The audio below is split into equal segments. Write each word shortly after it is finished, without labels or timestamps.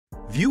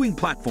viewing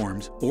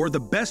platforms, or the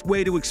best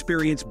way to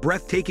experience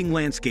breathtaking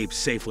landscapes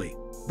safely.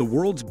 The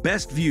world's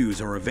best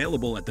views are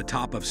available at the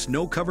top of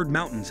snow-covered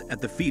mountains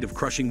at the feet of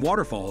crushing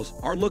waterfalls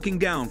or looking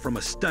down from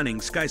a stunning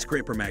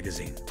skyscraper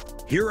magazine.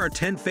 Here are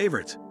 10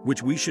 favorites,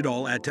 which we should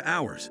all add to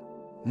ours.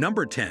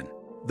 Number 10.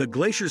 The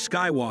Glacier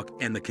Skywalk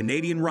and the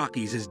Canadian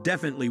Rockies is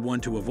definitely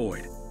one to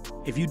avoid.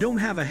 If you don't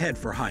have a head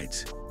for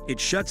heights, it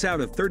shuts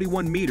out at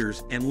 31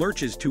 meters and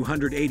lurches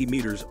 280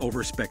 meters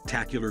over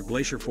spectacular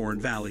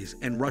glacier-formed valleys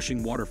and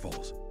rushing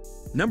waterfalls.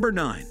 Number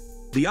 9.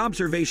 The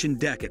observation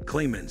deck at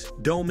Clayman's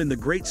Dome in the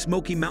Great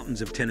Smoky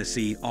Mountains of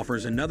Tennessee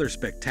offers another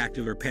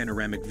spectacular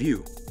panoramic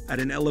view at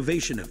an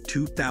elevation of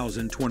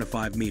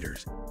 2,025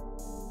 meters.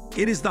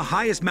 It is the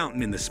highest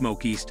mountain in the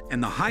Smokies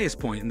and the highest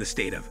point in the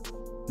state of.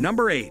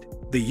 Number 8.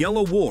 The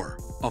Yellow War.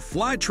 A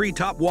fly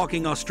treetop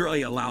walking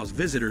Australia allows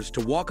visitors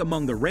to walk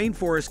among the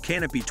rainforest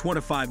canopy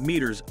 25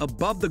 meters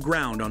above the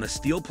ground on a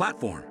steel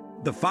platform.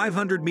 The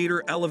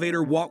 500-meter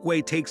elevator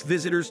walkway takes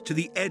visitors to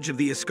the edge of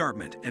the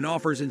escarpment and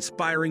offers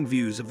inspiring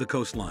views of the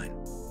coastline.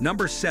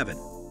 Number 7.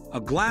 A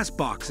glass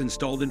box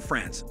installed in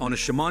France on a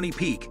Chamonix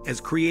peak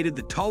has created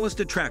the tallest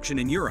attraction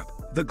in Europe.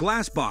 The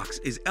glass box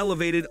is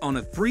elevated on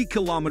a 3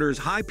 kilometers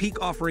high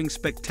peak offering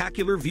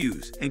spectacular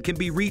views and can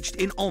be reached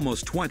in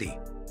almost 20.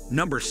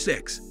 Number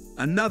 6.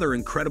 Another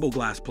incredible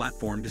glass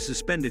platform is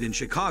suspended in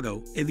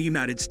Chicago, in the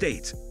United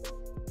States.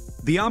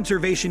 The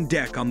observation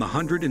deck on the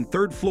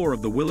 103rd floor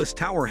of the Willis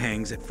Tower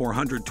hangs at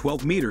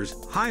 412 meters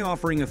high,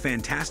 offering a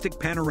fantastic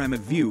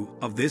panoramic view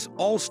of this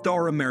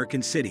all-star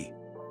American city.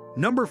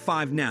 Number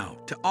 5. Now,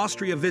 to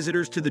Austria,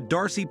 visitors to the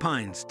Darcy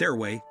Pine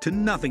Stairway to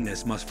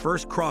Nothingness must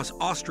first cross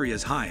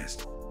Austria's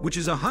highest, which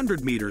is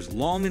 100 meters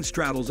long and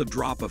straddles a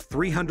drop of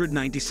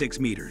 396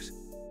 meters.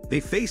 They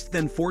faced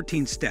then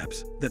 14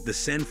 steps that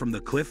descend from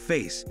the cliff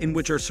face, in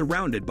which are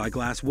surrounded by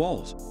glass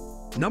walls.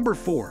 Number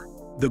 4.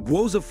 The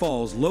Guoza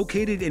Falls,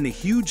 located in a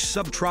huge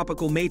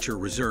subtropical nature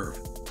reserve,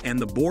 and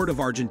the border of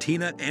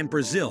Argentina and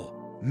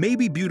Brazil, may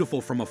be beautiful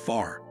from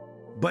afar.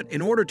 But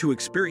in order to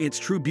experience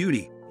true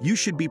beauty, you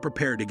should be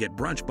prepared to get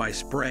brunched by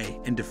spray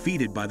and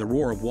defeated by the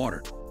roar of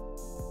water,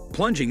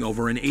 plunging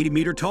over an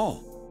 80-meter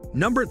tall.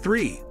 Number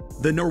 3.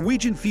 The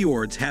Norwegian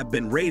fjords have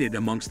been rated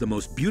amongst the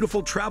most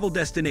beautiful travel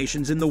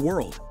destinations in the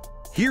world.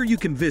 Here you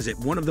can visit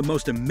one of the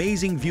most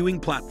amazing viewing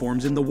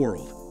platforms in the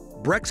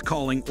world. Breck's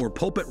Calling, or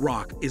Pulpit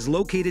Rock, is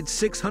located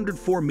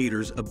 604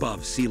 meters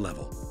above sea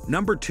level.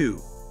 Number 2.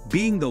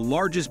 Being the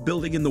largest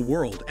building in the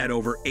world at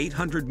over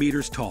 800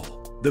 meters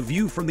tall, the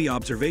view from the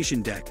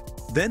observation deck,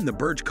 then the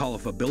Burj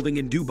Khalifa building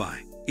in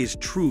Dubai, is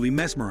truly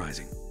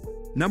mesmerizing.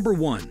 Number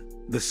 1.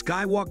 The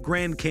Skywalk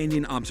Grand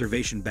Canyon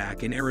observation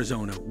back in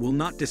Arizona will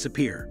not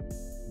disappear.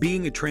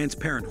 Being a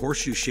transparent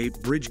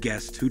horseshoe-shaped bridge,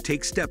 guests who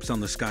take steps on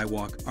the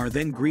skywalk are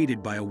then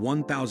greeted by a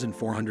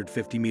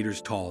 1,450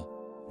 meters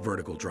tall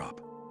vertical drop.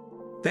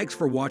 Thanks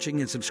for watching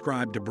and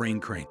subscribe to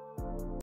CRAIN.